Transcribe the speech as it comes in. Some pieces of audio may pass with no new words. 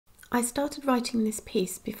I started writing this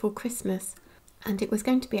piece before Christmas, and it was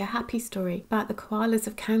going to be a happy story about the koalas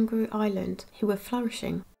of Kangaroo Island who were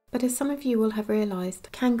flourishing. But as some of you will have realised,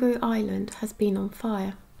 Kangaroo Island has been on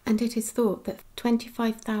fire, and it is thought that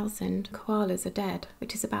 25,000 koalas are dead,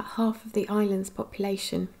 which is about half of the island's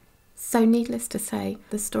population. So needless to say,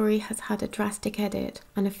 the story has had a drastic edit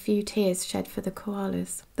and a few tears shed for the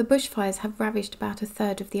koalas. The bushfires have ravaged about a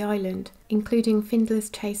third of the island, including Findler's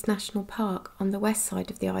Chase National Park on the west side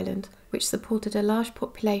of the island, which supported a large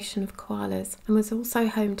population of koalas and was also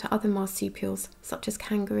home to other marsupials such as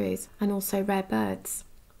kangaroos and also rare birds.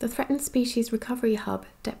 The Threatened Species Recovery Hub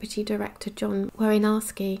Deputy Director John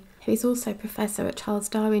Wojnarski, who is also Professor at Charles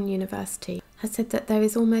Darwin University, has said that there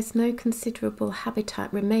is almost no considerable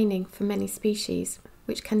habitat remaining for many species,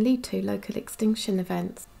 which can lead to local extinction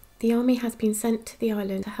events. The army has been sent to the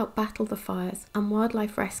island to help battle the fires, and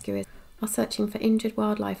wildlife rescuers are searching for injured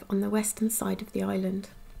wildlife on the western side of the island.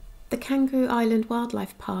 The Kangaroo Island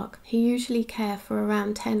Wildlife Park, who usually care for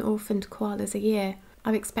around 10 orphaned koalas a year,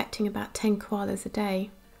 are expecting about 10 koalas a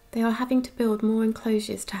day. They are having to build more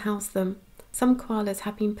enclosures to house them. Some koalas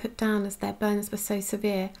have been put down as their burns were so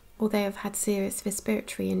severe, or they have had serious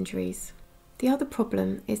respiratory injuries. The other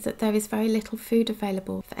problem is that there is very little food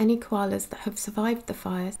available for any koalas that have survived the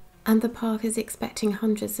fires, and the park is expecting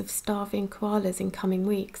hundreds of starving koalas in coming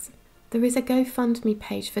weeks. There is a GoFundMe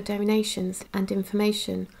page for donations and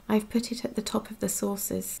information. I've put it at the top of the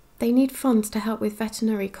sources. They need funds to help with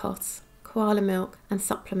veterinary costs, koala milk and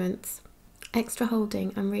supplements, extra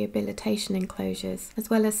holding and rehabilitation enclosures, as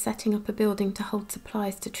well as setting up a building to hold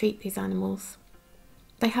supplies to treat these animals.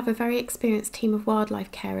 They have a very experienced team of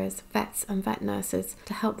wildlife carers, vets and vet nurses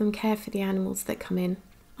to help them care for the animals that come in.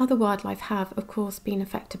 Other wildlife have, of course, been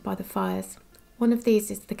affected by the fires. One of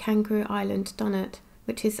these is the Kangaroo Island dunnet,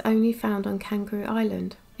 which is only found on Kangaroo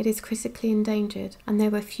Island. It is critically endangered, and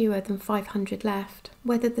there were fewer than 500 left.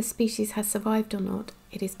 Whether the species has survived or not,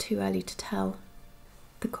 it is too early to tell.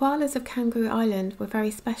 The koalas of Kangaroo Island were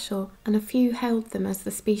very special, and a few hailed them as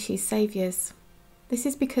the species' saviours. This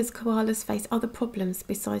is because koalas face other problems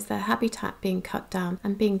besides their habitat being cut down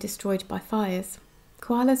and being destroyed by fires.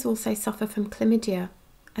 Koalas also suffer from chlamydia,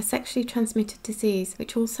 a sexually transmitted disease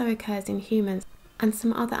which also occurs in humans and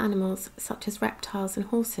some other animals such as reptiles and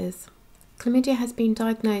horses. Chlamydia has been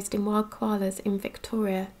diagnosed in wild koalas in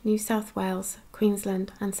Victoria, New South Wales,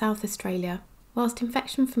 Queensland and South Australia. Whilst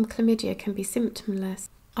infection from chlamydia can be symptomless,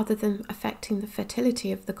 other than affecting the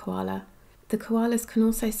fertility of the koalas can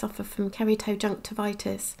also suffer from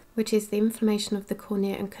keratoconjunctivitis, which is the inflammation of the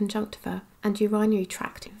cornea and conjunctiva, and urinary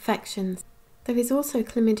tract infections. There is also a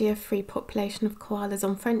chlamydia-free population of koalas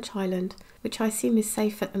on French Island, which I assume is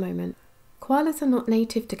safe at the moment. Koalas are not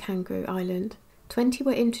native to Kangaroo Island. 20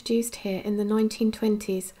 were introduced here in the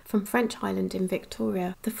 1920s from French Island in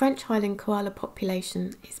Victoria. The French Island koala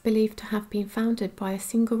population is believed to have been founded by a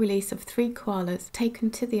single release of 3 koalas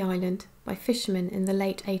taken to the island by fishermen in the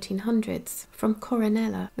late 1800s from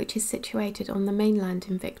Coronella, which is situated on the mainland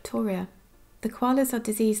in Victoria. The koalas are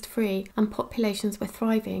disease-free and populations were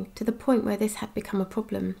thriving to the point where this had become a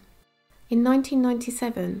problem. In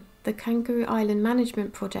 1997, the Kangaroo Island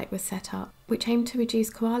Management Project was set up, which aimed to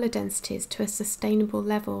reduce koala densities to a sustainable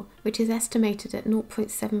level, which is estimated at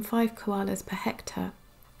 0.75 koalas per hectare,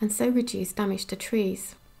 and so reduce damage to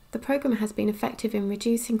trees. The programme has been effective in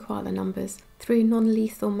reducing koala numbers through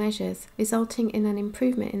non-lethal measures, resulting in an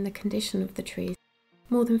improvement in the condition of the trees.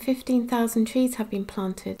 More than 15,000 trees have been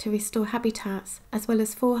planted to restore habitats, as well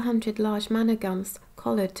as 400 large manor gums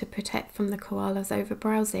collared to protect from the koalas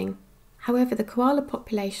overbrowsing. However, the koala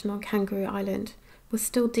population on Kangaroo Island was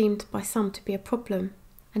still deemed by some to be a problem,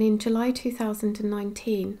 and in July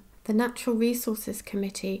 2019, the Natural Resources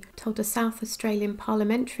Committee told a South Australian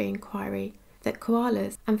parliamentary inquiry that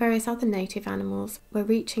koalas and various other native animals were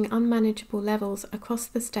reaching unmanageable levels across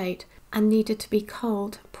the state and needed to be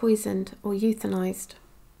culled, poisoned or euthanised.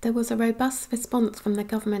 There was a robust response from the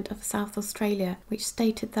Government of South Australia which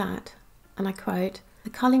stated that, and I quote, "The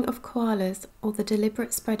culling of koalas or the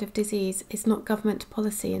deliberate spread of disease is not government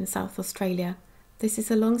policy in South Australia. This is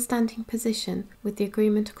a long-standing position with the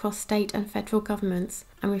agreement across state and federal governments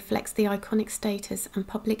and reflects the iconic status and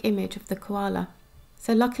public image of the koala."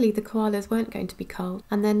 So luckily the koalas weren't going to be culled,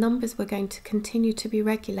 and their numbers were going to continue to be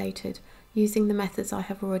regulated using the methods I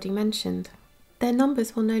have already mentioned. Their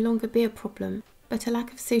numbers will no longer be a problem, but a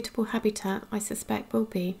lack of suitable habitat I suspect will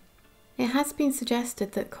be. It has been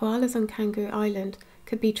suggested that koalas on Kangaroo Island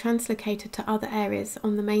could be translocated to other areas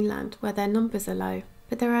on the mainland where their numbers are low.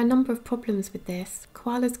 But there are a number of problems with this.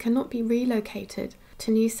 Koalas cannot be relocated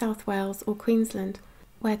to New South Wales or Queensland,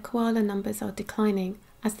 where koala numbers are declining,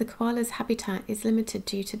 as the koala's habitat is limited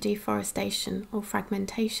due to deforestation or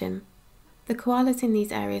fragmentation. The koalas in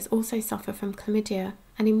these areas also suffer from chlamydia,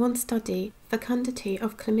 and in one study, fecundity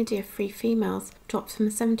of chlamydia-free females dropped from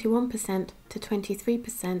 71% to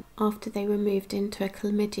 23% after they were moved into a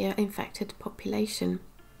chlamydia-infected population.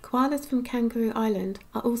 Koalas from Kangaroo Island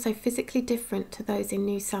are also physically different to those in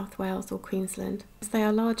New South Wales or Queensland, as they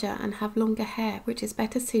are larger and have longer hair, which is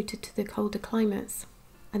better suited to the colder climates.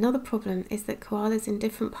 Another problem is that koalas in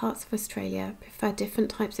different parts of Australia prefer different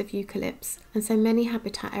types of eucalypts, and so many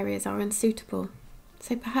habitat areas are unsuitable.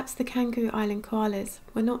 So perhaps the Kangaroo Island koalas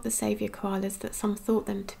were not the saviour koalas that some thought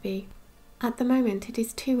them to be. At the moment, it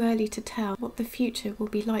is too early to tell what the future will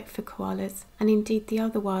be like for koalas, and indeed the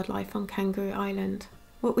other wildlife on Kangaroo Island.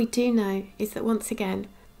 What we do know is that once again,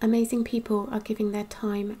 amazing people are giving their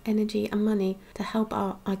time, energy and money to help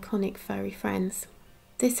our iconic furry friends.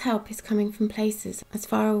 This help is coming from places as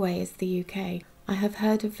far away as the UK. I have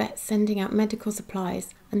heard of vets sending out medical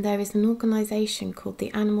supplies, and there is an organisation called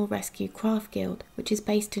the Animal Rescue Craft Guild, which is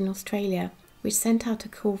based in Australia, which sent out a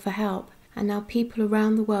call for help, and now people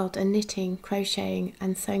around the world are knitting, crocheting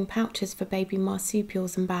and sewing pouches for baby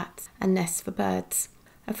marsupials and bats, and nests for birds.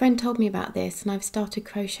 A friend told me about this, and I've started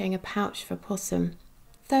crocheting a pouch for a possum.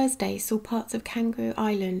 Thursday saw parts of Kangaroo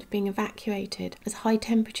Island being evacuated as high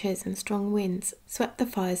temperatures and strong winds swept the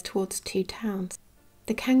fires towards two towns.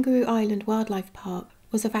 The Kangaroo Island Wildlife Park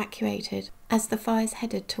was evacuated as the fires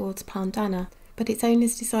headed towards Pandana, but its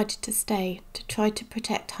owners decided to stay to try to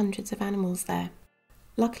protect hundreds of animals there.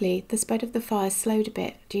 Luckily, the spread of the fires slowed a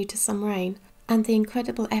bit due to some rain and the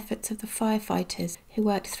incredible efforts of the firefighters who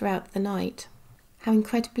worked throughout the night. How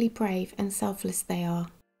incredibly brave and selfless they are.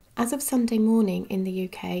 As of Sunday morning in the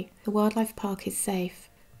UK, the wildlife park is safe,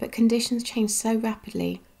 but conditions change so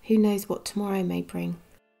rapidly, who knows what tomorrow may bring.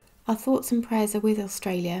 Our thoughts and prayers are with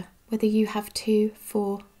Australia, whether you have 2,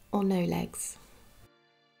 4 or no legs.